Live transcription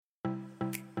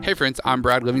Hey friends, I'm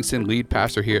Brad Livingston, lead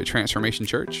pastor here at Transformation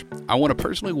Church. I want to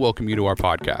personally welcome you to our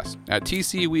podcast. At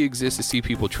TC, we exist to see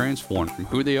people transformed from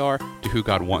who they are to who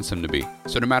God wants them to be.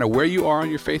 So no matter where you are on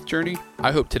your faith journey,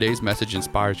 I hope today's message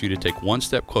inspires you to take one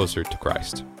step closer to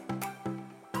Christ.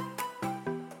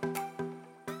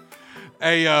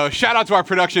 Hey, shout out to our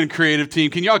production and creative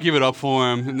team. Can y'all give it up for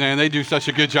them? Man, they do such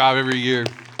a good job every year.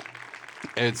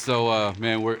 And so,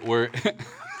 man, we're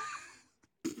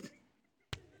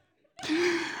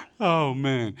oh,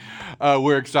 man.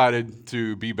 We're excited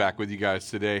to be back with you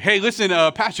guys today. Hey, listen,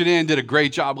 Pastor Dan did a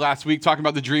great job last week talking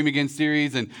about the Dream Again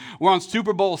series, and we're on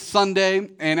Super Bowl Sunday,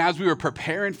 and as we were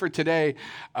preparing for today,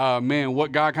 man,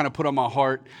 what God kind of put on my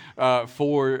heart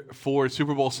for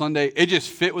Super Bowl Sunday, it just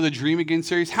fit with the Dream Again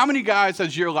series. How many guys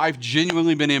has your life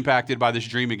genuinely been impacted by this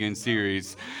Dream Again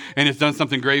series, and it's done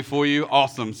something great for you?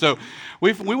 Awesome. So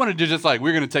we wanted to just we're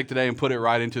going to take today and put it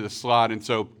right into the slot, and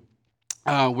so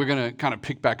we're going to kind of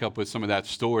pick back up with some of that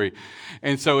story.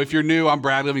 And so if you're new, I'm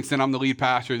Brad Livingston. I'm the lead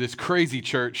pastor of this crazy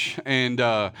church, and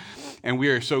we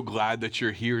are so glad that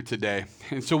you're here today.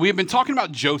 And so we've been talking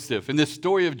about Joseph and this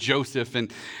story of Joseph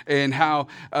and how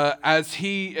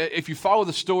if you follow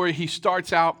the story, he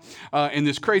starts out in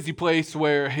this crazy place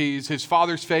where he's his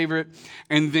father's favorite,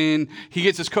 and then he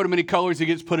gets his coat of many colors. He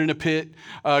gets put in a pit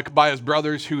by his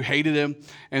brothers who hated him,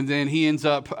 and then he ends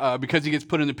up, because he gets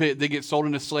put in the pit, they get sold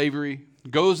into slavery.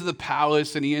 Goes to the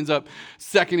palace, and he ends up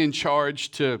second in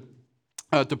charge to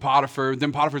Potiphar.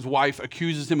 Then Potiphar's wife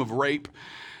accuses him of rape,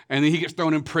 and then he gets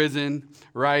thrown in prison,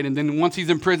 right? And then once he's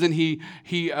in prison, he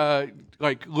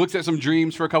looks at some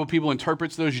dreams for a couple people,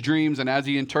 interprets those dreams, and as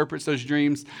he interprets those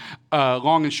dreams,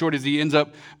 long and short is he ends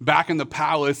up back in the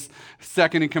palace,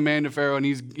 second in command to Pharaoh, and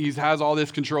he has all this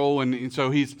control, and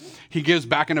so he gives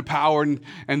back into power,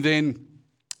 and then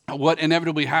what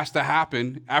inevitably has to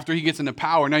happen after he gets into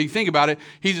power. Now you think about it,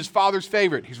 he's his father's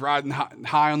favorite. He's riding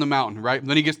high on the mountain, right?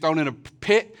 Then he gets thrown in a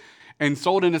pit and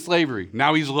sold into slavery.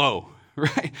 Now he's low,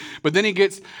 right? But then he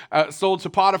gets sold to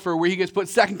Potiphar, where he gets put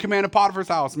second command of Potiphar's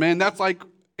house. Man, that's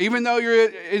even though you're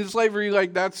in slavery,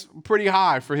 that's pretty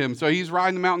high for him. So he's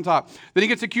riding the mountaintop. Then he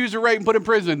gets accused of rape and put in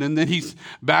prison, and then he's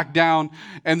back down.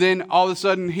 And then all of a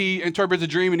sudden he interprets a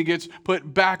dream and he gets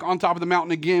put back on top of the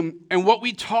mountain again. And what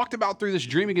we talked about through this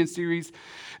Dream Again series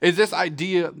is this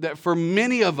idea that for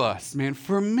many of us,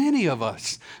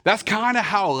 that's kind of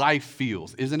how life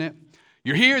feels, isn't it?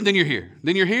 You're here, and then you're here.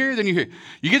 Then you're here, then you're here.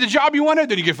 You get the job you wanted,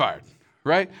 then you get fired,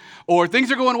 right? Or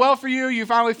things are going well for you. You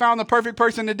finally found the perfect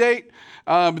person to date.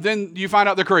 But then you find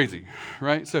out they're crazy,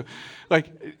 right? So,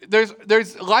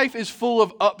 there's life is full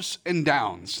of ups and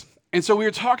downs. And so we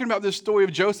were talking about this story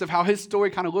of Joseph, how his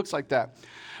story kind of looks like that.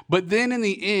 But then in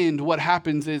the end, what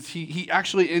happens is he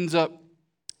actually ends up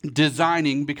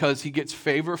designing, because he gets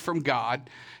favor from God,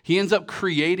 he ends up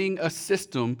creating a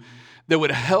system that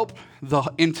would help the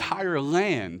entire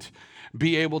land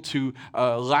be able to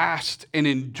last and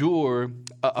endure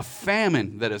a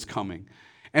famine that is coming.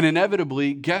 And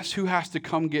inevitably, guess who has to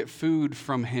come get food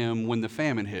from him when the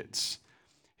famine hits?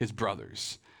 His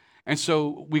brothers. And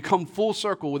so we come full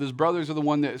circle with his brothers are the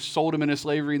one that sold him into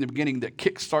slavery in the beginning, that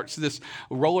kickstarts this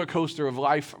roller coaster of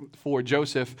life for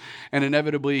Joseph. And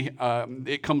inevitably,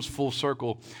 it comes full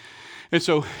circle. And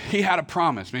so he had a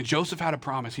promise. Man, Joseph had a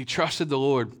promise. He trusted the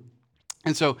Lord.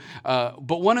 And so,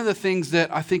 but one of the things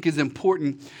that I think is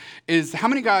important is, how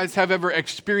many guys have ever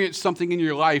experienced something in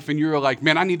your life and you're like,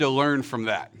 man, I need to learn from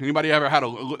that? Anybody ever had a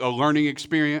learning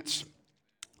experience?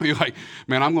 You're like,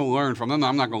 man, I'm going to learn from them.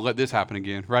 I'm not going to let this happen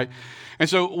again, right? And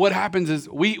so what happens is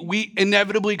we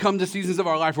inevitably come to seasons of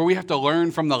our life where we have to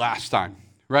learn from the last time,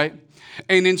 right?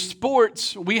 And in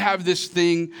sports, we have this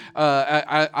thing.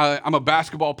 I'm a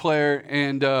basketball player,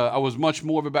 and I was much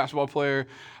more of a basketball player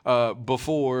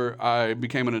before I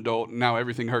became an adult. Now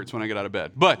everything hurts when I get out of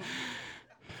bed. But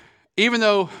even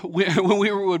though when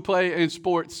we would play in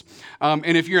sports, and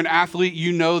if you're an athlete,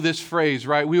 you know this phrase,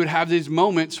 right? We would have these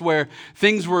moments where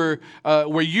things were,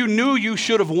 where you knew you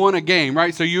should have won a game,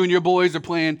 right? So you and your boys are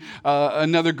playing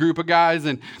another group of guys,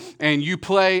 and you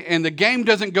play, and the game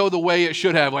doesn't go the way it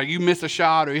should have. Like you miss a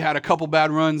shot, or you had a couple bad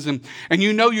runs, and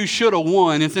you know you should have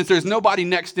won. And since there's nobody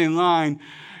next in line,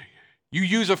 you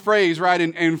use a phrase, right?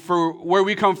 And for where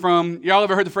we come from, y'all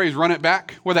ever heard the phrase, run it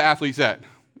back? Where the athletes at?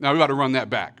 Now we got to run that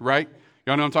back, right?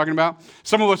 Y'all know what I'm talking about?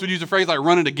 Some of us would use a phrase like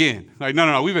run it again. Like,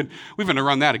 no, we've been to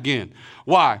run that again.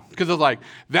 Why? Because it's like,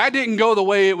 that didn't go the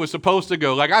way it was supposed to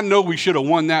go. Like, I know we should have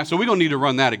won that, so we're going to need to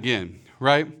run that again,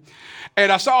 right?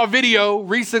 And I saw a video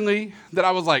recently that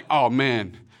I was like, oh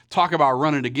man, Talk about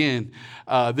running again.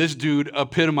 This dude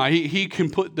epitomized. He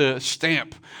can put the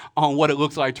stamp on what it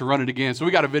looks like to run it again. So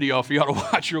we got a video for y'all to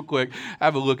watch real quick.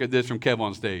 Have a look at this from Kev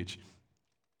on stage.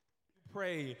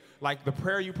 Pray like the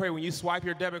prayer you pray when you swipe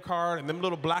your debit card and them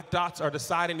little black dots are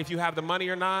deciding if you have the money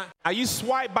or not. Now you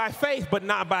swipe by faith but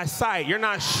not by sight. You're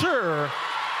not sure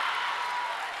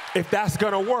if that's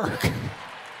gonna work.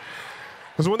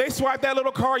 Because when they swipe that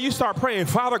little card, you start praying,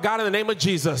 Father God, in the name of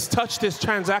Jesus, touch this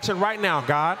transaction right now,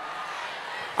 God.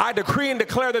 I decree and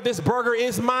declare that this burger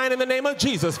is mine in the name of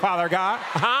Jesus, Father God.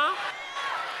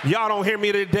 Y'all don't hear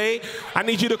me today. I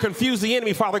need you to confuse the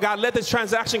enemy, Father God. Let this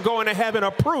transaction go into heaven,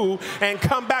 approve, and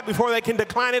come back before they can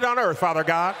decline it on earth, Father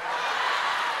God.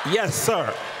 Yes,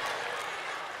 sir.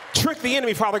 Trick the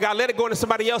enemy, Father God. Let it go into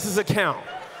somebody else's account.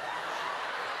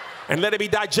 And let it be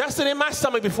digested in my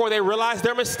stomach before they realize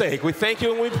their mistake. We thank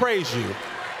you and we praise you.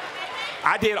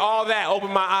 I did all that,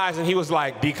 opened my eyes, and he was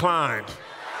like, declined.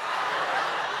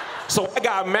 So I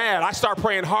got mad. I started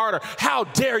praying harder. How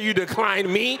dare you decline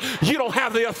me? You don't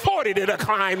have the authority to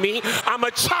decline me. I'm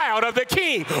a child of the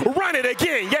King. Run it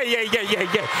again. Yeah, yeah, yeah, yeah,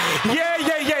 yeah. Yeah,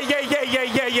 yeah, yeah, yeah, yeah, yeah,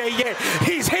 yeah, yeah, yeah.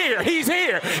 He's here. He's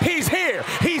here. He's here.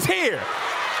 He's here.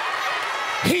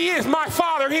 He is my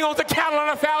Father. He owns the cattle on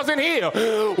 1,000 hills.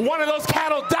 One of those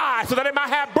cattle died so that it might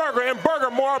have burger and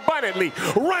burger more abundantly.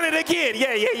 Run it again.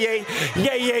 Yeah, yeah, yeah.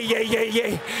 Yeah, yeah, yeah, yeah,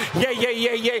 yeah. Yeah, yeah,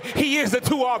 yeah, yeah. He is the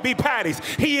 2 all beef patties.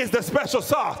 He is the special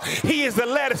sauce. He is the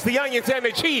lettuce, the onions, and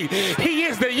the cheese. He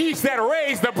is the yeast that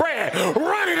raised the bread.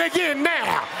 Run it again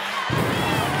now.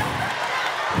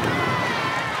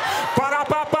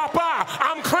 Ba-da-ba-ba-ba.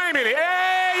 I'm claiming it.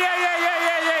 Hey, yeah, yeah, yeah,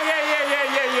 yeah, yeah, yeah, yeah,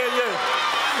 yeah,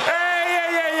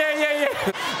 yeah, yeah,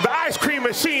 yeah. The ice cream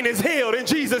machine is healed in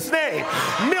Jesus' name.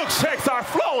 Milkshakes are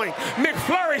flowing.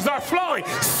 McFlurries are flowing.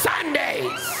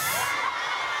 Sundays.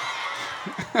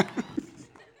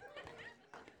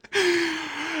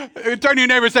 Turn to your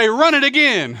neighbor and say, run it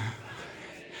again.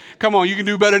 Come on, you can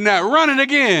do better than that. Run it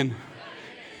again.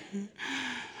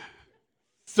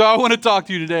 So I want to talk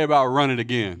to you today about run it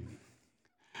again.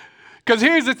 Because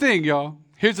here's the thing, y'all.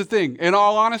 Here's the thing. In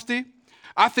all honesty,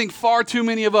 I think far too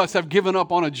many of us have given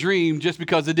up on a dream just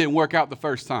because it didn't work out the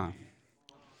first time.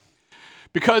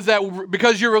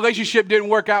 Because your relationship didn't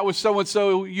work out with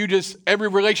so-and-so, every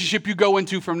relationship you go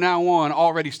into from now on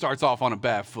already starts off on a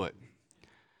bad foot.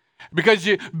 Because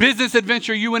your business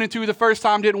adventure you went into the first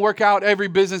time didn't work out, every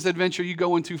business adventure you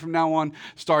go into from now on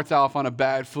starts off on a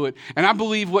bad foot. And I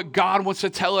believe what God wants to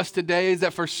tell us today is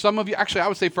that for some of you, actually I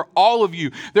would say for all of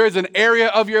you, there is an area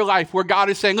of your life where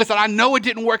God is saying, listen, I know it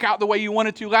didn't work out the way you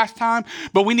wanted to last time,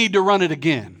 but we need to run it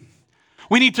again.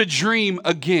 We need to dream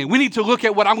again. We need to look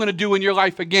at what I'm going to do in your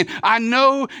life again. I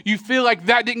know you feel like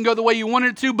that didn't go the way you wanted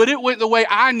it to, but it went the way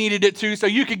I needed it to so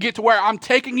you could get to where I'm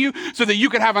taking you so that you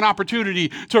can have an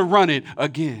opportunity to run it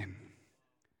again.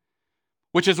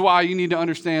 Which is why you need to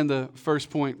understand the first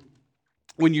point.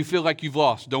 When you feel like you've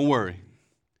lost, don't worry.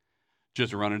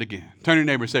 Just run it again. Turn to your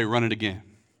neighbor and say, run it again.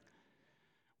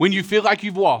 When you feel like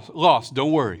you've lost,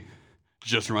 don't worry.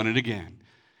 Just run it again.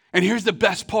 And here's the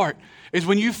best part, is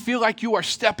when you feel like you are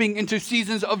stepping into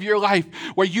seasons of your life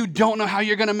where you don't know how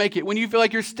you're going to make it, when you feel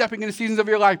like you're stepping into seasons of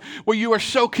your life where you are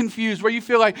so confused, where you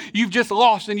feel like you've just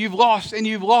lost and you've lost and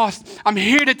you've lost, I'm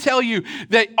here to tell you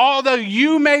that although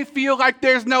you may feel like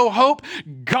there's no hope,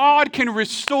 God can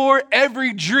restore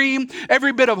every dream,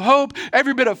 every bit of hope,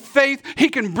 every bit of faith. He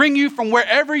can bring you from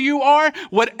wherever you are,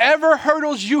 whatever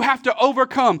hurdles you have to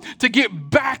overcome to get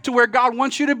back to where God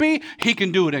wants you to be, He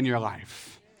can do it in your life.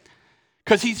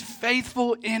 Because He's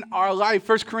faithful in our life.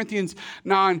 1 Corinthians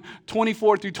 9,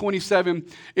 24 through 27,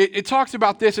 it talks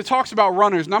about this. It talks about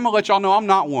runners. And I'm going to let y'all know I'm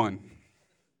not one.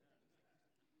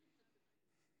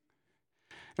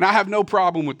 And I have no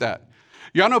problem with that.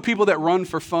 Y'all know people that run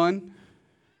for fun?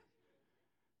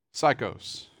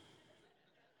 Psychos.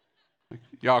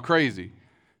 Y'all crazy.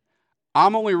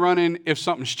 I'm only running if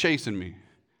something's chasing me.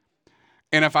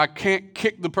 And if I can't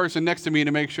kick the person next to me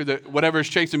to make sure that whatever is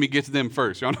chasing me gets them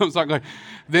first, you know what I'm talking about?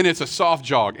 Then it's a soft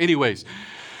jog. Anyways,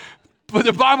 but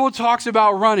the Bible talks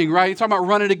about running, right? It's talking about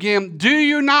running again. Do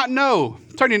you not know?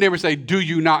 Turn to your neighbor and say, do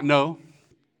you not know?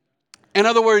 In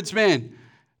other words, man,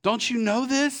 don't you know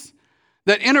this?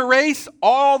 That in a race,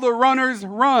 all the runners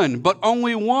run, but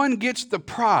only one gets the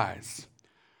prize.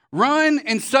 Run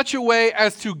in such a way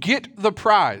as to get the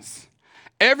prize.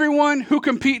 Everyone who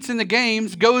competes in the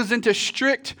games goes into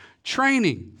strict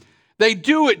training. They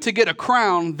do it to get a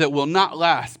crown that will not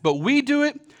last, but we do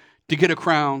it to get a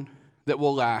crown that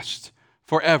will last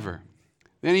forever.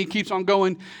 Then he keeps on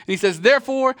going, and he says,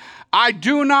 therefore, I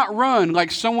do not run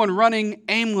like someone running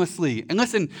aimlessly. And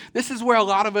listen, this is where a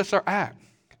lot of us are at.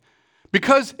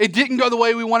 Because it didn't go the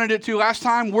way we wanted it to last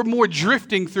time, we're more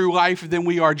drifting through life than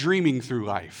we are dreaming through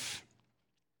life.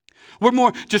 We're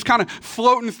more just kind of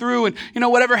floating through and,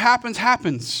 whatever happens,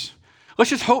 happens. Let's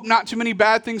just hope not too many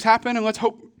bad things happen, and let's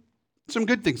hope some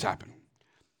good things happen.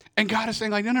 And God is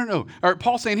saying, like, no. Or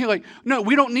Paul's saying here, like, no,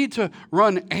 we don't need to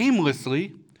run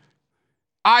aimlessly.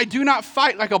 I do not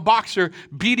fight like a boxer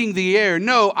beating the air.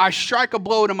 No, I strike a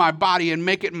blow to my body and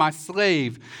make it my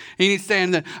slave. And he's saying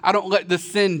that I don't let the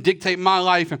sin dictate my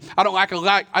life. I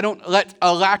don't let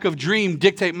a lack of dream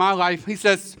dictate my life. He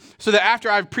says, so that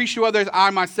after I've preached to others, I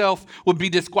myself would be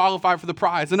disqualified for the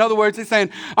prize. In other words, he's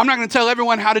saying, I'm not going to tell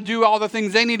everyone how to do all the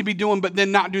things they need to be doing, but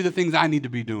then not do the things I need to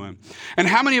be doing. And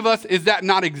how many of us is that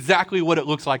not exactly what it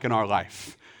looks like in our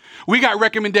life? We got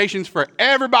recommendations for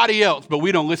everybody else, but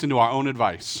we don't listen to our own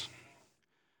advice.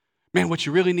 Man, what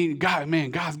you really need,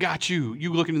 God's got you.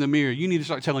 You looking in the mirror, you need to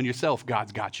start telling yourself,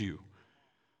 God's got you.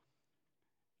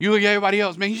 You look at everybody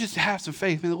else, man, you just have some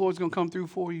faith, man, the Lord's going to come through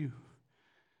for you.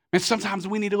 And sometimes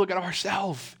we need to look at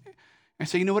ourselves and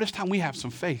say, it's time we have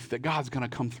some faith that God's going to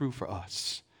come through for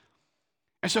us.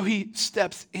 And so he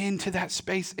steps into that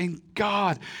space, and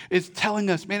God is telling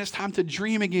us, man, it's time to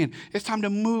dream again. It's time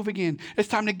to move again. It's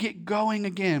time to get going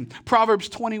again. Proverbs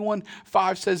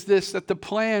 21:5 says this, that the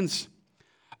plans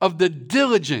of the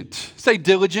diligent, say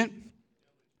diligent,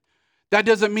 that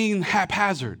doesn't mean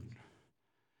haphazard.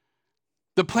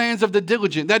 The plans of the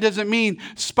diligent, that doesn't mean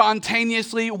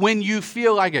spontaneously when you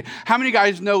feel like it. How many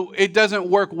guys know it doesn't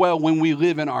work well when we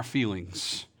live in our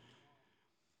feelings?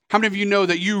 How many of you know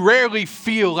that you rarely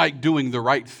feel like doing the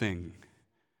right thing?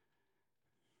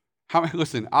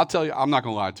 Listen, I'll tell you, I'm not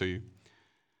going to lie to you.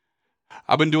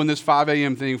 I've been doing this 5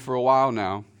 a.m. thing for a while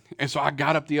now. And so I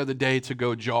got up the other day to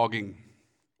go jogging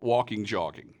with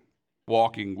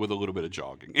a little bit of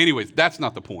jogging. Anyways, that's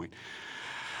not the point.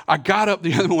 I got up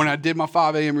the other morning, I did my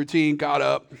 5 a.m. routine, got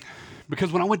up,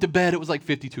 because when I went to bed, it was like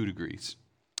 52 degrees.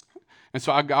 And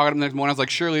so I got up the next morning. I was like,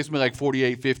 surely it's going to be like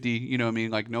 48, 50,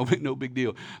 like no big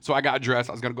deal. So I got dressed.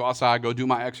 I was going to go outside, go do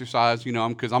my exercise,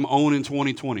 because I'm owning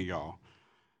 2020, y'all.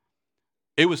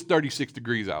 It was 36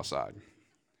 degrees outside.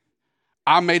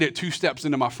 I made it 2 steps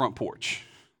into my front porch.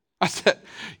 I said,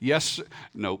 yes,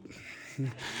 nope.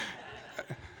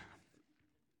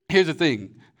 Here's the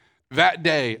thing. That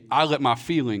day, I let my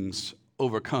feelings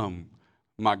overcome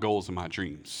my goals and my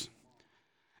dreams.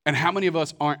 And how many of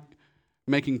us aren't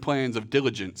making plans of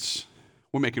diligence?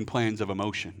 We're making plans of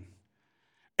emotion.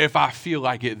 If I feel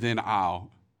like it, then I'll.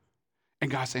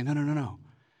 And God's saying, no.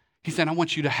 He said, I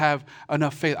want you to have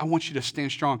enough faith. I want you to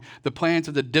stand strong. The plans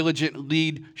of the diligent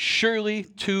lead surely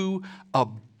to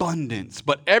abundance.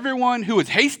 But everyone who is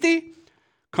hasty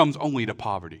comes only to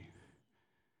poverty.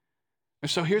 And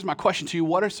so here's my question to you.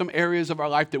 What are some areas of our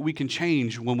life that we can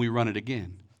change when we run it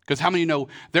again? Because how many know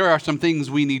there are some things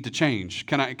we need to change?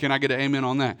 Can I get an amen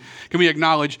on that? Can we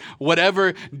acknowledge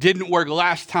whatever didn't work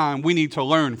last time, we need to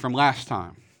learn from last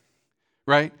time,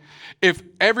 right? If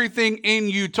everything in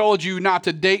you told you not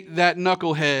to date that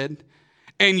knucklehead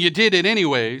and you did it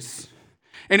anyways,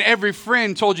 and every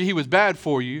friend told you he was bad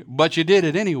for you, but you did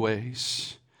it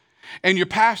anyways, and your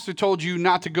pastor told you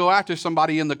not to go after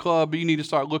somebody in the club, but you need to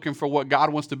start looking for what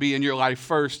God wants to be in your life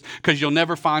first, because you'll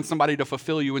never find somebody to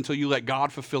fulfill you until you let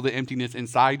God fulfill the emptiness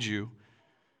inside you.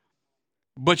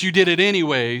 But you did it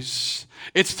anyways.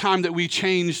 It's time that we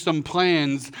change some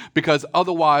plans, because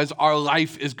otherwise our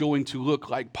life is going to look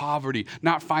like poverty.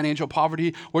 Not financial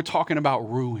poverty. We're talking about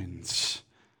ruins.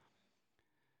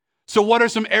 So what are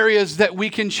some areas that we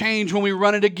can change when we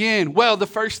run it again? Well, the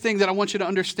first thing that I want you to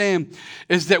understand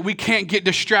is that we can't get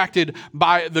distracted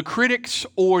by the critics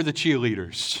or the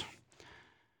cheerleaders.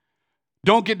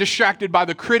 Don't get distracted by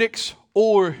the critics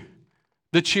or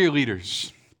the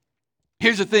cheerleaders.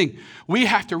 Here's the thing. We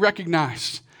have to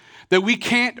recognize that we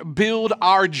can't build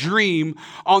our dream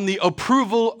on the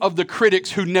approval of the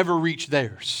critics who never reach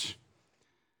theirs.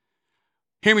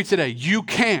 Hear me today. You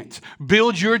can't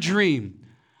build your dream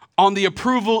on the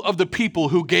approval of the people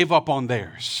who gave up on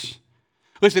theirs.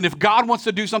 Listen, if God wants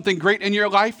to do something great in your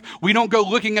life, we don't go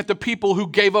looking at the people who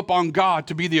gave up on God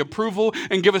to be the approval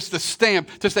and give us the stamp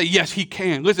to say, yes, he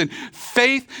can. Listen,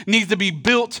 faith needs to be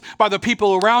built by the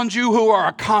people around you who are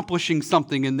accomplishing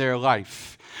something in their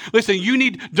life. Listen,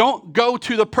 don't go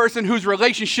to the person whose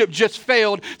relationship just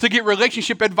failed to get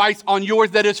relationship advice on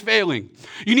yours that is failing.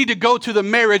 You need to go to the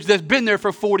marriage that's been there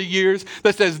for 40 years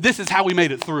that says, this is how we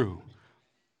made it through.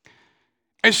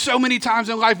 And so many times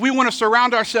in life, we want to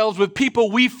surround ourselves with people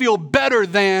we feel better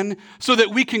than so that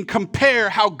we can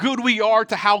compare how good we are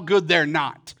to how good they're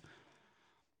not.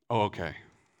 Oh, okay.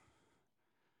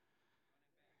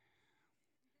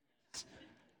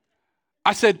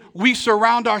 I said, we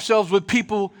surround ourselves with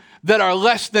people that are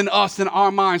less than us in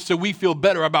our minds so we feel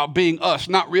better about being us,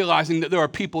 not realizing that there are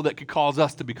people that could cause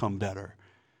us to become better.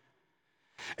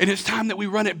 And it's time that we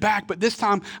run it back, but this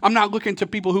time I'm not looking to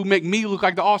people who make me look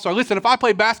like the all-star. Listen, if I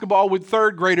play basketball with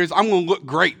third graders, I'm going to look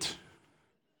great.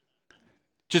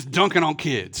 Just dunking on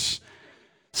kids.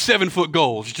 7-foot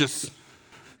goals, just,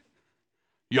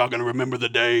 y'all going to remember the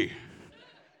day,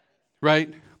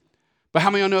 right? But how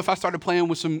many of y'all know if I started playing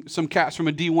with some cats from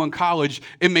a D1 college,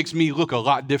 it makes me look a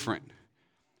lot different.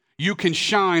 You can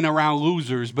shine around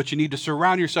losers, but you need to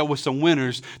surround yourself with some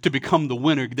winners to become the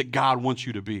winner that God wants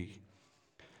you to be.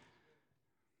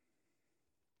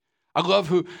 I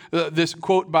love this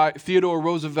quote by Theodore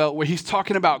Roosevelt where he's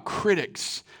talking about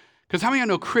critics. Because how many of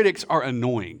y'all know critics are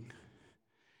annoying?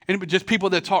 And just people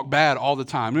that talk bad all the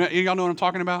time. Y'all know what I'm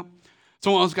talking about?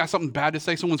 Someone else got something bad to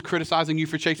say. Someone's criticizing you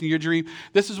for chasing your dream.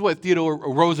 This is what Theodore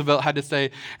Roosevelt had to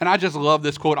say. And I just love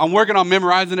this quote. I'm working on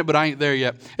memorizing it, but I ain't there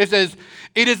yet. It says,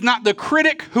 "It is not the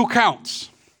critic who counts,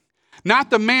 not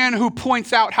the man who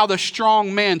points out how the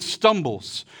strong man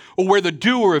stumbles or where the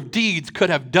doer of deeds could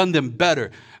have done them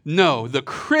better. No, the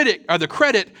credit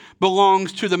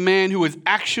belongs to the man who is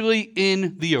actually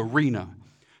in the arena,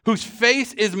 whose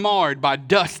face is marred by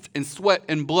dust and sweat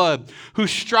and blood, who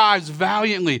strives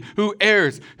valiantly, who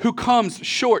errs, who comes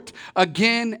short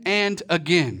again and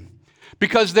again.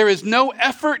 Because there is no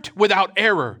effort without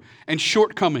error and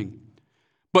shortcoming.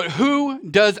 But who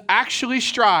does actually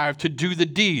strive to do the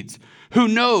deeds? Who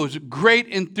knows great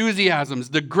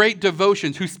enthusiasms, the great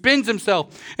devotions, who spends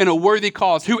himself in a worthy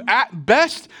cause, who at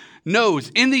best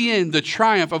knows in the end the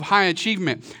triumph of high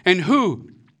achievement, and who,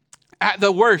 at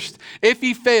the worst, if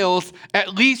he fails,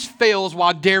 at least fails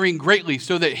while daring greatly,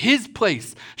 so that his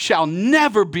place shall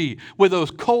never be with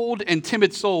those cold and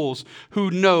timid souls who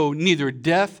know neither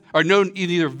death or know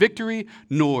neither victory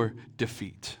nor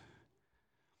defeat."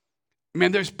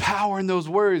 Man, there's power in those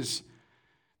words.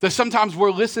 That sometimes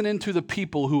we're listening to the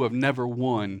people who have never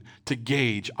won to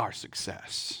gauge our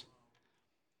success.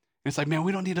 And it's like, man,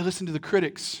 we don't need to listen to the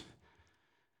critics.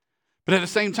 But at the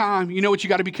same time, you know what you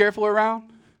got to be careful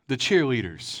around? The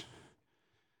cheerleaders.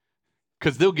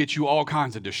 Because they'll get you all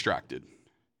kinds of distracted.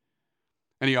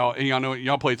 And y'all know,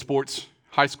 y'all played sports,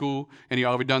 high school, and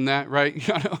y'all ever done that, right?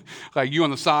 Like you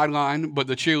on the sideline, but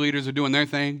the cheerleaders are doing their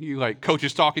thing. You like, coach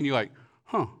is talking, you like,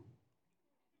 huh.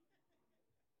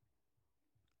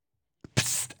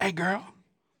 Hey, girl,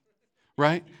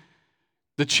 right?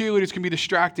 The cheerleaders can be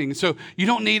distracting. So you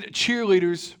don't need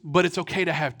cheerleaders, but it's okay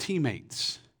to have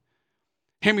teammates.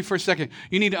 Hear me for a second.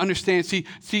 You need to understand. See,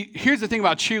 here's the thing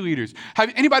about cheerleaders.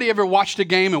 Have anybody ever watched a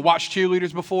game and watched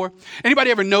cheerleaders before? Anybody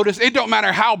ever noticed it don't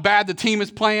matter how bad the team is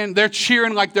playing, they're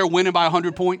cheering like they're winning by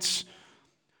 100 points?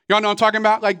 Y'all know what I'm talking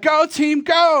about? Like, go team,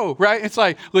 go, right? It's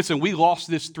like, listen, we lost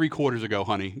this 3 quarters ago,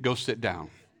 honey. Go sit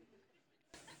down,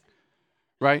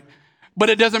 right? But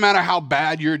it doesn't matter how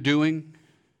bad you're doing.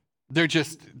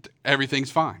 Everything's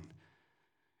fine.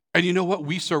 And you know what?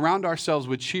 We surround ourselves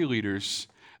with cheerleaders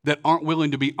that aren't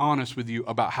willing to be honest with you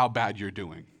about how bad you're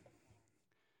doing.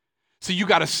 See, you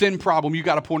got a sin problem, you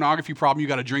got a pornography problem, you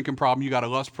got a drinking problem, you got a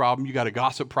lust problem, you got a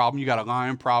gossip problem, you got a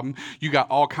lying problem, you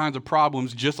got all kinds of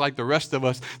problems just like the rest of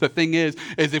us. The thing is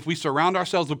if we surround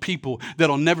ourselves with people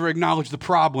that'll never acknowledge the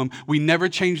problem, we never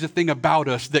change the thing about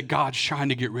us that God's trying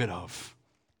to get rid of.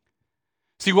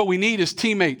 See, what we need is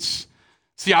teammates.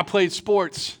 See, I played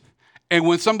sports, and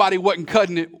when somebody wasn't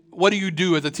cutting it, what do you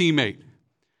do as a teammate?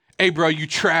 Hey, bro, you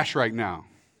trash right now.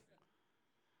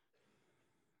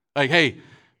 Like, hey,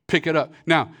 pick it up.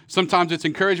 Now, sometimes it's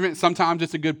encouragement. Sometimes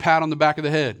it's a good pat on the back of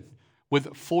the head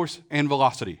with force and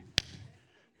velocity.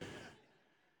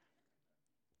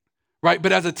 Right?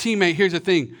 But as a teammate, here's the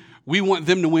thing. We want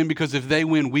them to win because if they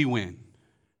win, we win.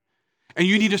 And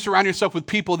you need to surround yourself with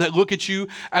people that look at you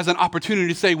as an opportunity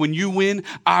to say, when you win,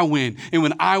 I win. And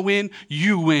when I win,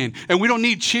 you win. And we don't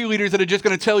need cheerleaders that are just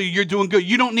going to tell you you're doing good.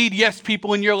 You don't need yes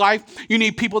people in your life. You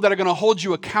need people that are going to hold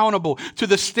you accountable to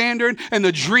the standard and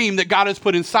the dream that God has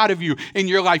put inside of you in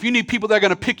your life. You need people that are going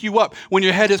to pick you up when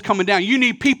your head is coming down. You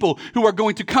need people who are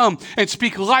going to come and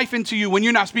speak life into you when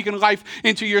you're not speaking life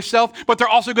into yourself, but they're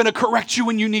also going to correct you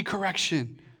when you need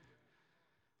correction.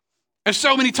 And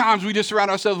so many times we just surround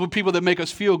ourselves with people that make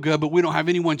us feel good, but we don't have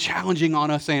anyone challenging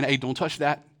on us saying, hey, don't touch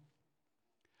that.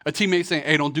 A teammate saying,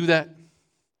 hey, don't do that.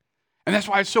 And that's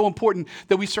why it's so important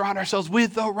that we surround ourselves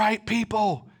with the right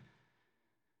people.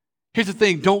 Here's the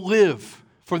thing, don't live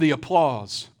for the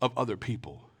applause of other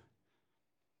people.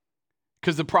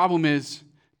 Because the problem is,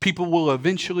 people will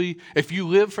eventually, if you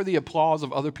live for the applause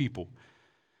of other people,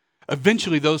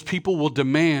 eventually those people will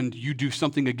demand you do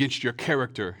something against your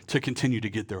character to continue to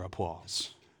get their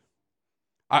applause.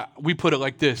 We put it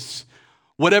like this: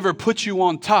 whatever puts you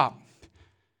on top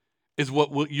is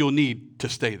what you'll need to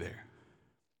stay there.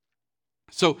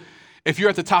 So if you're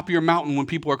at the top of your mountain when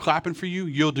people are clapping for you,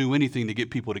 you'll do anything to get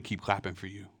people to keep clapping for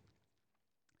you,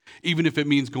 even if it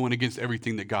means going against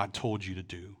everything that God told you to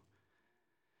do.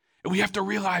 And we have to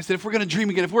realize that if we're going to dream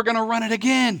again, if we're going to run it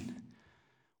again,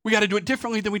 we got to do it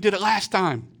differently than we did it last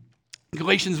time.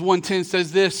 Galatians 1:10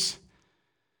 says this: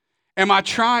 Am I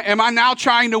now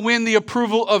trying to win the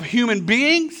approval of human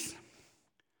beings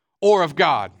or of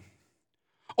God?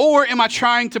 Or am I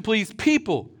trying to please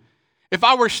people? If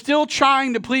I were still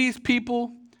trying to please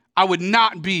people, I would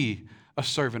not be a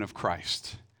servant of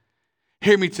Christ.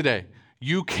 Hear me today.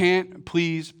 You can't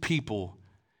please people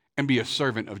and be a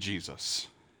servant of Jesus.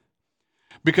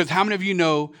 Because how many of you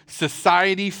know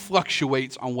society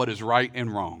fluctuates on what is right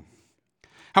and wrong?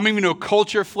 How many of you know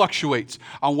culture fluctuates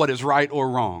on what is right or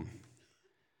wrong?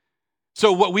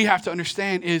 So what we have to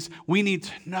understand is we need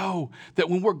to know that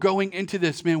when we're going into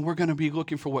this, man, we're going to be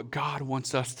looking for what God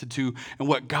wants us to do and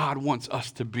what God wants us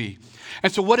to be.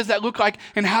 And so what does that look like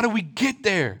and how do we get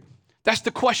there? That's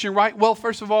the question, right? Well,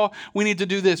 first of all, we need to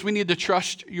do this. We need to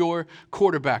trust your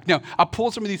quarterback. Now, I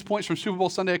pulled some of these points from Super Bowl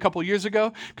Sunday a couple of years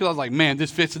ago because I was like, man,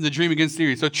 this fits in the Dream Again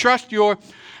series. So trust your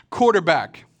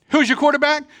quarterback. Who's your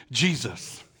quarterback?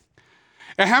 Jesus.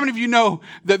 And how many of you know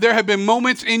that there have been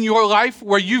moments in your life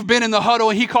where you've been in the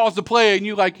huddle and he calls the play and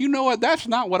you're like, you know what? That's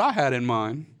not what I had in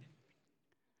mind.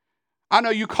 I know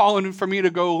you calling for me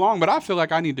to go long, but I feel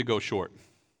like I need to go short.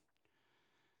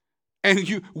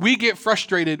 And we get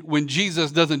frustrated when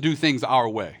Jesus doesn't do things our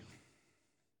way.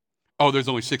 Oh, there's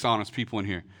only 6 honest people in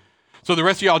here. So the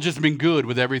rest of y'all just been good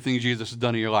with everything Jesus has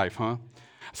done in your life, huh?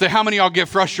 Say, how many of y'all get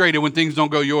frustrated when things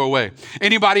don't go your way?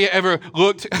 Anybody ever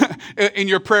looked in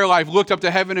your prayer life, looked up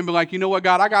to heaven and been like, you know what,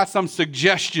 God, I got some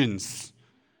suggestions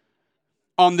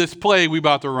on this play we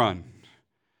about to run?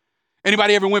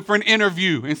 Anybody ever went for an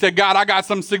interview and said, God, I got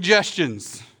some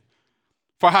suggestions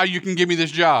for how you can give me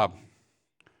this job?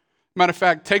 Matter of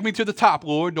fact, take me to the top,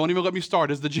 Lord. Don't even let me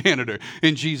start as the janitor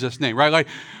in Jesus' name, right? Like,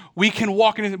 we can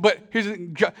walk in, but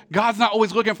God's not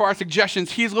always looking for our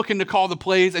suggestions. He's looking to call the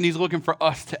plays, and he's looking for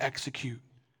us to execute.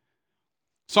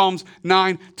 Psalms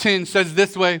 9:10 says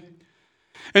this way: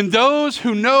 and those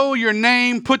who know your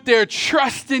name put their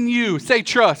trust in you. Say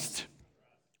trust.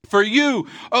 For you,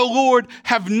 O Lord,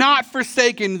 have not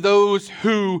forsaken those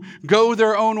who go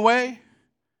their own way.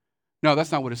 No,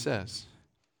 that's not what it says.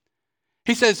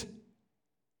 He says,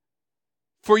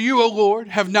 for you, O Lord,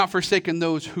 have not forsaken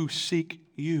those who seek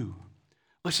you.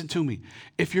 Listen to me.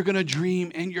 If you're going to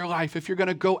dream in your life, if you're going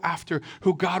to go after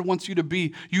who God wants you to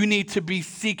be, you need to be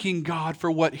seeking God for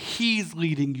what he's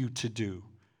leading you to do.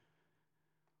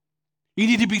 You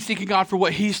need to be seeking God for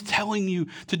what he's telling you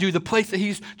to do, the place that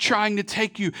he's trying to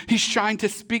take you. He's trying to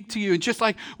speak to you. And just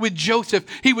like with Joseph,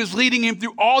 he was leading him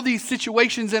through all these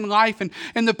situations in life, and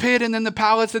in the pit, and then the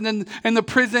palace, and then in the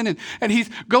prison. And he's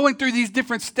going through these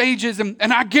different stages. And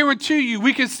I guarantee you,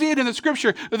 we can see it in the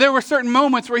scripture, that there were certain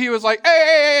moments where he was like,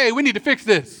 hey, we need to fix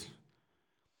this.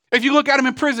 If you look at him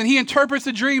in prison, he interprets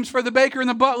the dreams for the baker and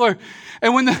the butler.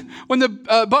 And when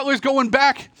the butler's going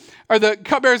back, or the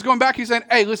cupbearer's going back, he's saying,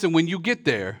 hey, listen, when you get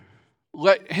there,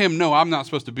 let him know I'm not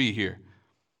supposed to be here.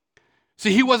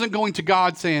 See, he wasn't going to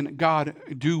God saying, God,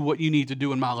 do what you need to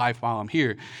do in my life while I'm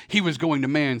here. He was going to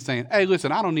man saying, hey,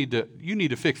 listen, you need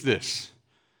to fix this.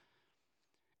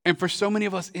 And for so many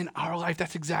of us in our life,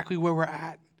 that's exactly where we're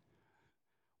at.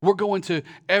 We're going to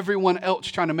everyone else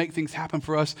trying to make things happen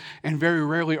for us, and very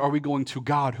rarely are we going to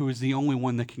God, who is the only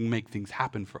one that can make things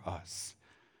happen for us.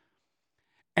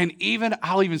 And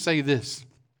I'll even say this,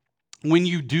 when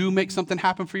you do make something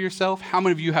happen for yourself, how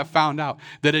many of you have found out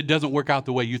that it doesn't work out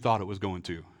the way you thought it was going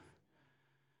to?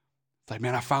 It's like,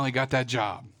 man, I finally got that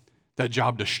job. That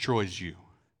job destroys you.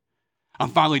 I'm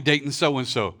finally dating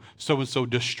so-and-so. So-and-so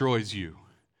destroys you.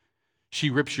 She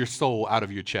rips your soul out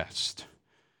of your chest.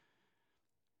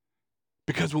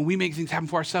 Because when we make things happen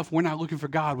for ourselves, we're not looking for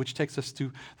God, which takes us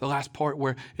to the last part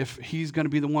where if he's going to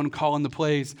be the one calling the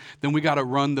plays, then we got to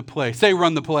run the play. Say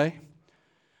run the play.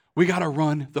 We got to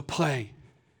run the play.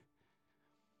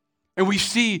 And we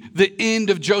see the end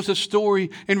of Joseph's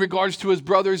story in regards to his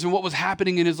brothers and what was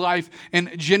happening in his life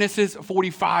in Genesis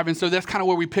 45. And so that's kind of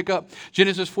where we pick up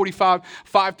Genesis 45,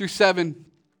 5 through 7.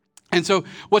 And so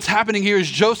what's happening here is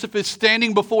Joseph is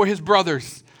standing before his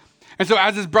brothers. And so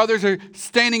as his brothers are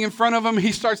standing in front of him,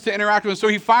 he starts to interact with them. So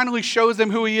he finally shows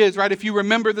them who he is, right? If you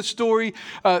remember the story,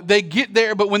 they get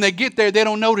there, but when they get there, they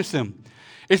don't notice him.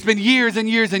 It's been years and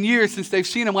years and years since they've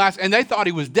seen him last, and they thought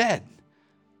he was dead.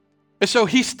 And so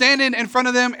he's standing in front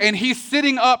of them, and he's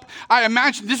sitting up. I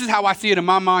imagine, this is how I see it in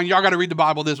my mind. Y'all got to read the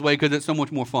Bible this way because it's so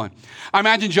much more fun. I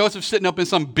imagine Joseph sitting up in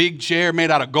some big chair made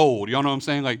out of gold. Y'all know what I'm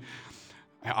saying? Like,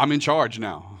 I'm in charge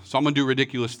now, so I'm going to do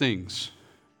ridiculous things.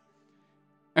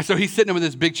 And so he's sitting there with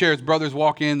this big chair. His brothers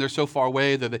walk in. They're so far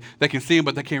away that they can see him,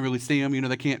 but they can't really see him. You know,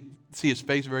 they can't see his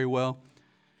face very well.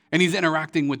 And he's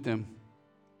interacting with them.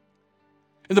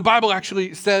 And the Bible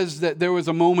actually says that there was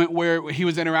a moment where he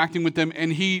was interacting with them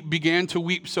and he began to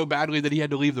weep so badly that he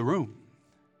had to leave the room.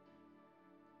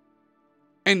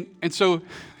 And so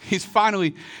he's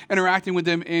finally interacting with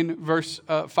them in verse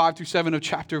 5 through 7 of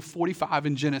chapter 45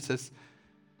 in Genesis.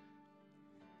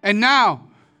 And now,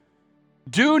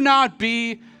 do not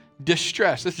be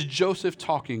distressed. This is Joseph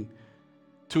talking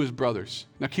to his brothers.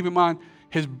 Now keep in mind,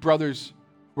 his brothers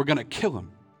were going to kill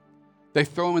him. They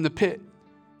throw him in the pit.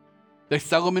 They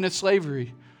sell him into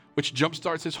slavery, which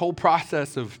jumpstarts this whole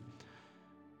process of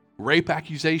rape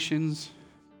accusations,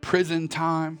 prison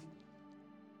time,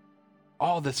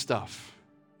 all this stuff.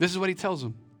 This is what he tells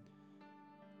them.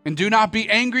 And do not be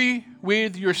angry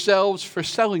with yourselves for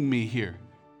selling me here,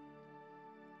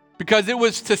 because it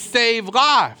was to save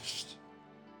lives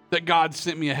that God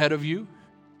sent me ahead of you.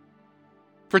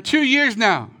 For 2 years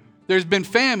now, there's been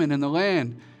famine in the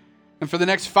land, and for the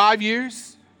next 5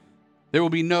 years, there will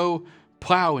be no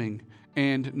plowing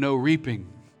and no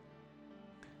reaping.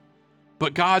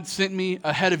 But God sent me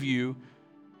ahead of you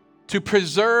to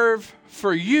preserve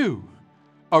for you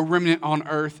a remnant on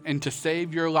earth and to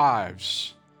save your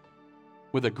lives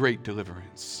with a great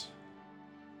deliverance.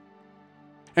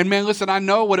 And man, listen, I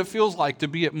know what it feels like to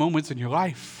be at moments in your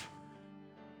life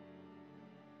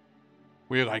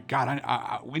where you're like,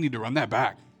 God, we need to run that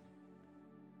back.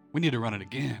 We need to run it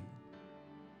again.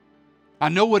 I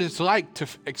know what it's like to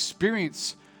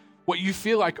experience what you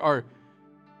feel like are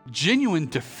genuine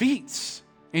defeats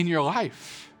in your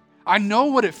life. I know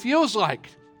what it feels like.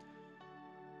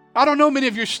 I don't know many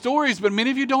of your stories, but many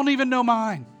of you don't even know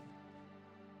mine.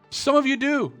 Some of you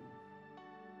do.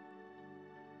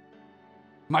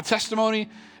 My testimony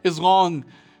is long,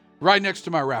 right next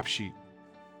to my rap sheet.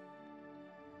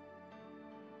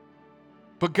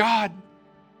 But God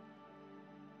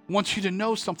wants you to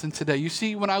know something today. You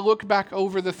see, when I look back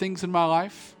over the things in my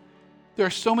life, there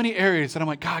are so many areas that I'm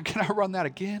like, God, can I run that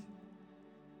again?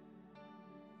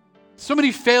 So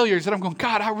many failures that I'm going,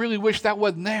 God, I really wish that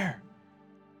wasn't there.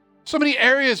 So many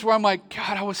areas where I'm like,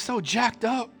 God, I was so jacked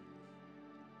up.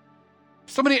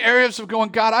 So many areas of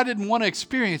going, God, I didn't want to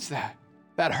experience that.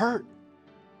 That hurt.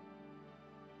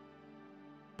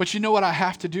 But you know what I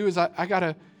have to do is I got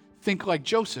to think like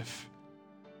Joseph.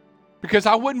 Because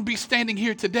I wouldn't be standing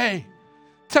here today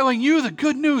telling you the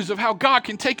good news of how God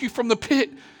can take you from the pit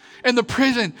and the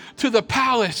prison to the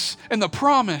palace and the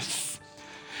promise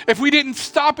if we didn't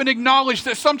stop and acknowledge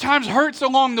that sometimes hurts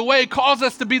along the way cause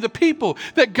us to be the people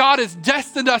that God has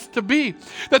destined us to be.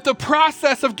 That the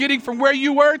process of getting from where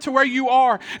you were to where you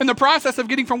are, and the process of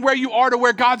getting from where you are to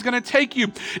where God's going to take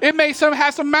you, it may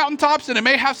have some mountaintops and it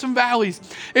may have some valleys.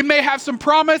 It may have some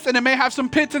promise and it may have some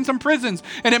pits and some prisons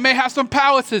and it may have some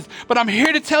palaces. But I'm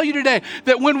here to tell you today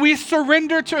that when we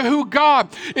surrender to who God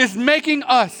is making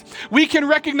us, we can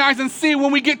recognize and see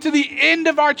when we get to the end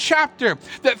of our chapter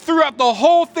that throughout the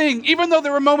whole thing, even though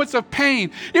there were moments of pain,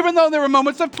 even though there were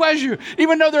moments of pleasure,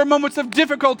 even though there were moments of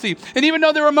difficulty, and even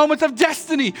though there were moments of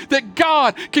destiny, that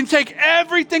God can take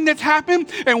everything that's happened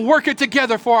and work it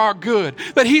together for our good.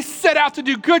 That He set out to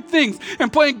do good things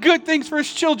and plan good things for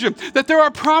His children. That there are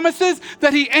promises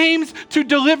that He aims to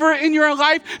deliver in your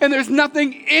life, and there's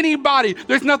nothing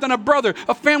there's nothing a brother,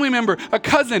 a family member, a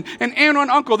cousin, an aunt or an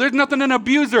uncle, there's nothing an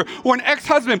abuser or an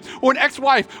ex-husband or an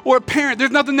ex-wife or a parent,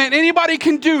 there's nothing that anybody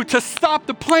can do to stop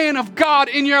the plan of God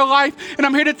in your life. And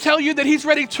I'm here to tell you that He's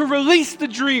ready to release the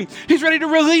dream. He's ready to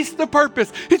release the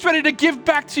purpose. He's ready to give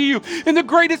back to you in the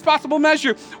greatest possible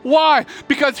measure. Why?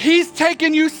 Because He's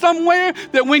taken you somewhere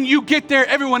that when you get there,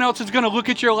 everyone else is going to look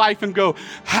at your life and go,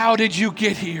 how did you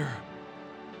get here?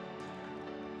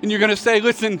 And you're going to say,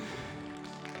 listen,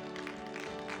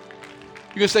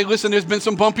 there's been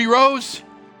some bumpy roads.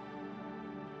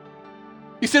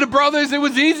 You see, the brothers, it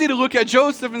was easy to look at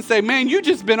Joseph and say, man, you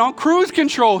just been on cruise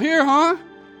control here, huh?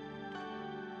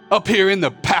 Up here in the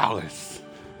palace.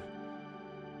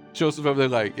 Joseph over there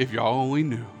like, if y'all only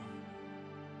knew.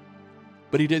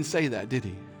 But he didn't say that, did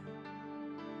he?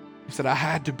 He said, I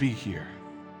had to be here.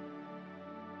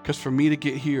 Because for me to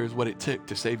get here is what it took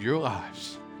to save your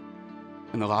lives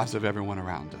and the lives of everyone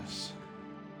around us.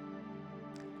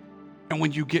 And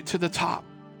when you get to the top,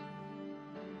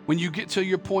 When you get to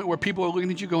your point where people are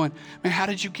looking at you going, man, how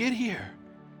did you get here?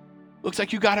 Looks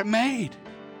like you got it made.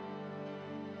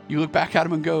 You look back at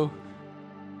them and go,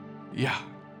 yeah.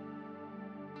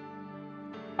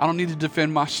 I don't need to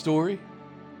defend my story.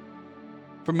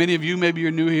 For many of you, maybe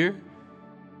you're new here.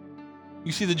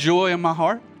 You see the joy in my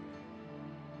heart.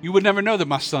 You would never know that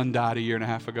my son died 1.5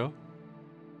 years ago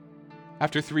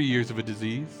after 3 years of a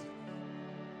disease.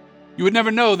 You would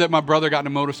never know that my brother got in a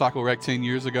motorcycle wreck 10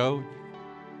 years ago.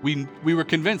 We were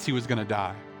convinced he was going to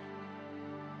die.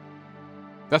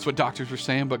 That's what doctors were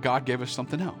saying, but God gave us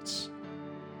something else.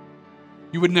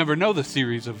 You would never know the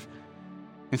series of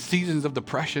and seasons of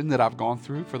depression that I've gone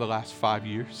through for the last 5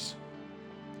 years.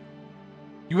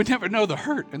 You would never know the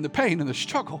hurt and the pain and the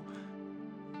struggle.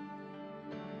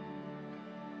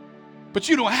 But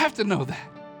you don't have to know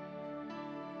that.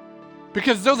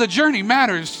 Because though the journey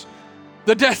matters,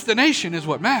 the destination is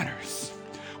what matters.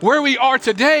 Where we are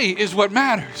today is what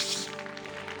matters.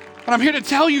 And I'm here to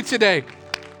tell you today,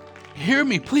 hear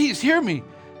me, please hear me,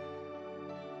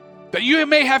 that you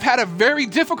may have had a very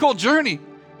difficult journey.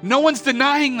 No one's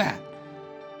denying that.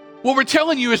 What we're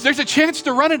telling you is there's a chance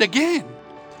to run it again.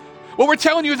 What we're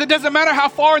telling you is it doesn't matter how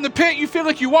far in the pit you feel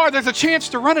like you are, there's a chance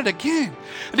to run it again.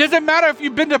 It doesn't matter if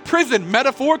you've been to prison,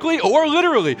 metaphorically or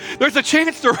literally, there's a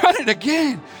chance to run it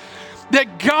again.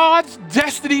 That God's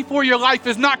destiny for your life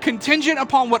is not contingent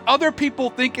upon what other people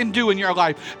think and do in your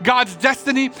life. God's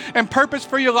destiny and purpose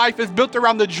for your life is built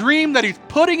around the dream that He's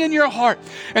putting in your heart.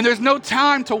 And there's no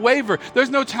time to waver. There's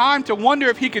no time to wonder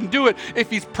if He can do it. If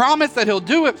He's promised that He'll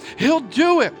do it, He'll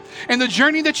do it. And the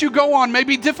journey that you go on may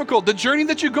be difficult. The journey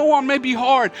that you go on may be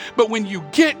hard. But when you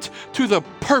get to the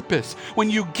purpose, when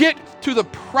you get to the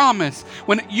promise,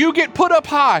 when you get put up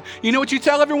high, you know what you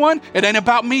tell everyone? It ain't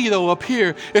about me though up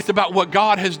here. It's about what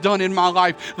God has done in my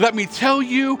life. Let me tell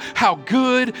you how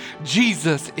good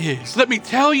Jesus is. Let me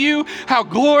tell you how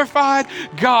glorified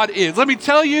God is. Let me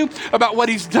tell you about what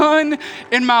He's done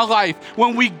in my life.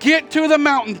 When we get to the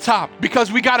mountaintop,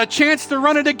 because we got a chance to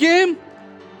run it again,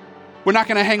 we're not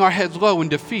going to hang our heads low in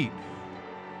defeat.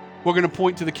 We're going to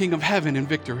point to the King of Heaven in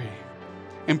victory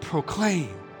and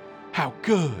proclaim how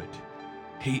good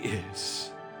He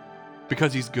is.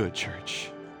 Because He's good,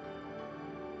 church.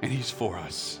 And He's for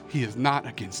us. He is not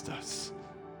against us.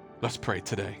 Let's pray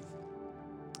today.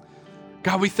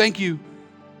 God, we thank You.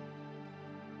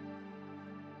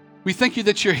 We thank You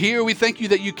that You're here. We thank You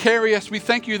that You carry us. We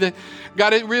thank You that,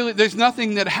 God, there's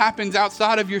nothing that happens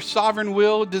outside of Your sovereign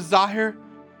will, desire.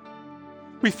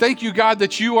 We thank You, God,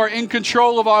 that You are in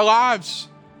control of our lives.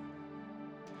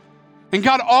 And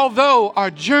God, although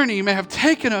our journey may have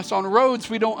taken us on roads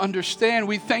we don't understand,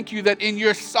 we thank You that in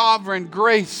Your sovereign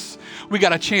grace, we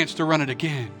got a chance to run it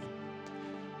again.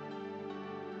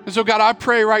 And so God, I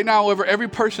pray right now over every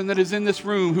person that is in this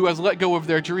room who has let go of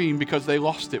their dream because they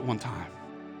lost it one time.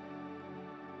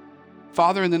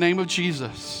 Father, in the name of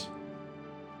Jesus,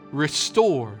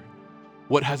 restore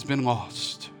what has been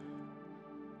lost.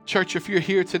 Church, if you're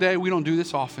here today, we don't do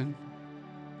this often,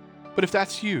 but if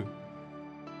that's you,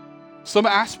 some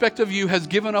aspect of you has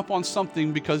given up on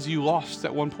something because you lost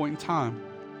at one point in time.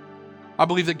 I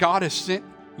believe that God has sent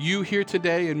you here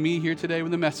today and me here today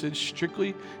with a message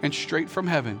strictly and straight from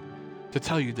heaven to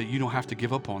tell you that you don't have to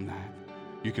give up on that.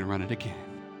 You can run it again.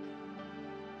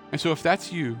 And so if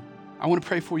that's you, I want to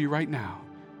pray for you right now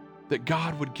that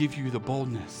God would give you the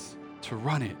boldness to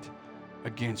run it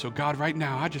again. So God, right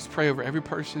now, I just pray over every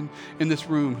person in this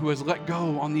room who has let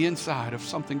go on the inside of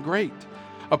something great,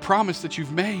 a promise that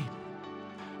you've made,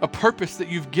 a purpose that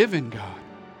you've given, God.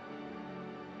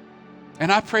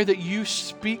 And I pray that you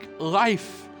speak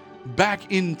life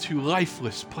back into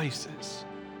lifeless places.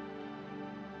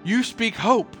 You speak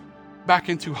hope back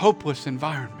into hopeless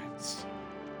environments.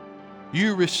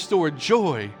 You restore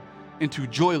joy into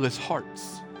joyless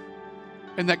hearts.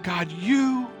 And that, God,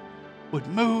 you would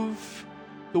move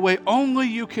the way only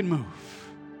you can move.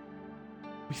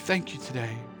 We thank you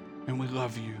today and we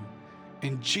love you.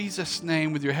 In Jesus'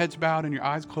 name, with your heads bowed and your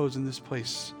eyes closed in this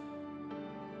place.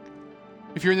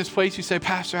 If you're in this place, you say,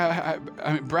 Pastor,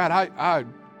 Brad, I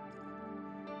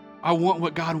want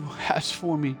what God has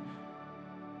for me.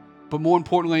 But more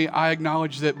importantly, I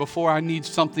acknowledge that before I need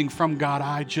something from God,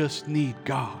 I just need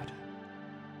God.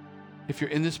 If you're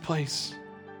in this place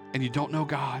and you don't know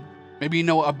God, maybe you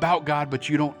know about God, but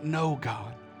you don't know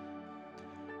God.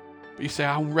 But you say,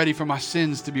 I'm ready for my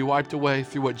sins to be wiped away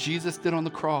through what Jesus did on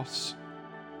the cross.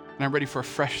 And I'm ready for a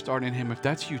fresh start in Him. If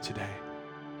that's you today,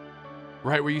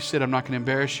 right where you sit, I'm not going to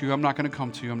embarrass you. I'm not going to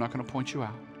come to you. I'm not going to point you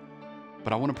out.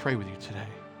 But I want to pray with you today.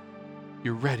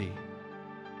 You're ready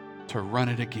to run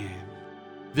it again,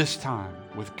 this time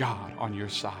with God on your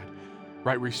side.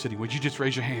 right where you're sitting, would you just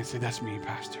raise your hand and say, that's me,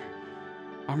 Pastor.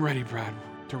 I'm ready, Brad,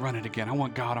 to run it again. I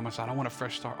want God on my side. I want a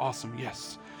fresh start. Awesome.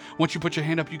 Yes. Once you put your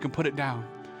hand up, you can put it down.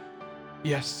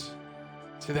 Yes.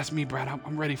 Say, that's me, Brad.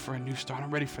 I'm ready for a new start.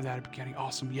 I'm ready for that beginning.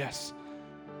 Awesome. Yes.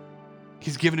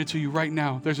 He's giving it to you right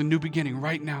now. There's a new beginning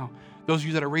right now. Those of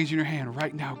you that are raising your hand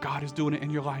right now, God is doing it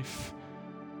in your life.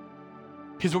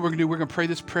 Here's what we're going to do. We're going to pray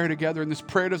this prayer together, and this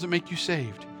prayer doesn't make you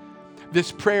saved.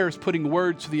 This prayer is putting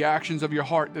words to the actions of your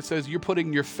heart that says you're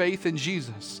putting your faith in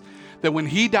Jesus, that when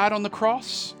he died on the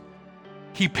cross,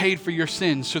 he paid for your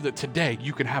sins so that today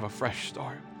you can have a fresh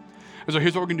start. And so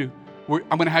here's what we're going to do.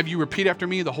 I'm going to have you repeat after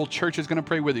me. The whole church is going to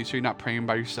pray with you, so you're not praying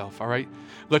by yourself, all right?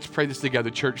 Let's pray this together,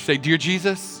 church. Say, dear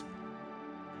Jesus,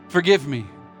 forgive me.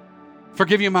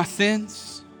 Forgive you my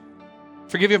sins.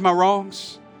 Forgive you of my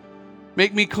wrongs.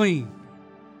 Make me clean.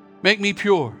 Make me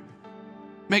pure.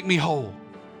 Make me whole.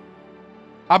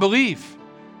 I believe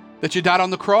that you died on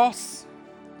the cross,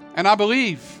 and I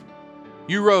believe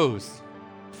you rose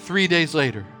 3 days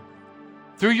later.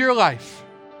 Through your life,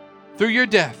 through your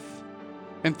death,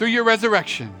 and through your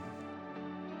resurrection,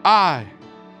 I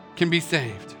can be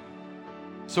saved.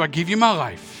 So I give you my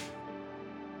life.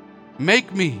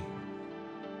 Make me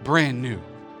brand new.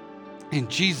 In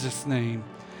Jesus' name,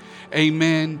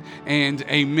 amen and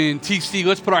amen. TC,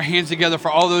 let's put our hands together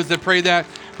for all those that pray that.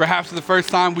 Perhaps for the first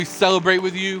time, we celebrate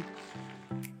with you.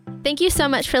 Thank you so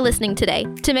much for listening today.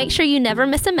 To make sure you never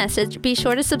miss a message, be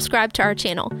sure to subscribe to our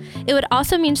channel. It would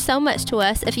also mean so much to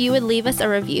us if you would leave us a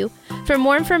review. For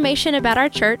more information about our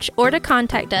church or to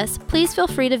contact us, please feel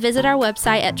free to visit our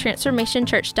website at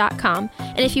transformationchurch.com.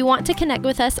 And if you want to connect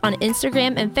with us on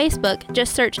Instagram and Facebook,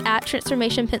 just search at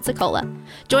Transformation Pensacola.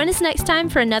 Join us next time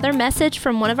for another message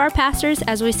from one of our pastors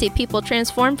as we see people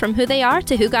transform from who they are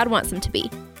to who God wants them to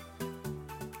be.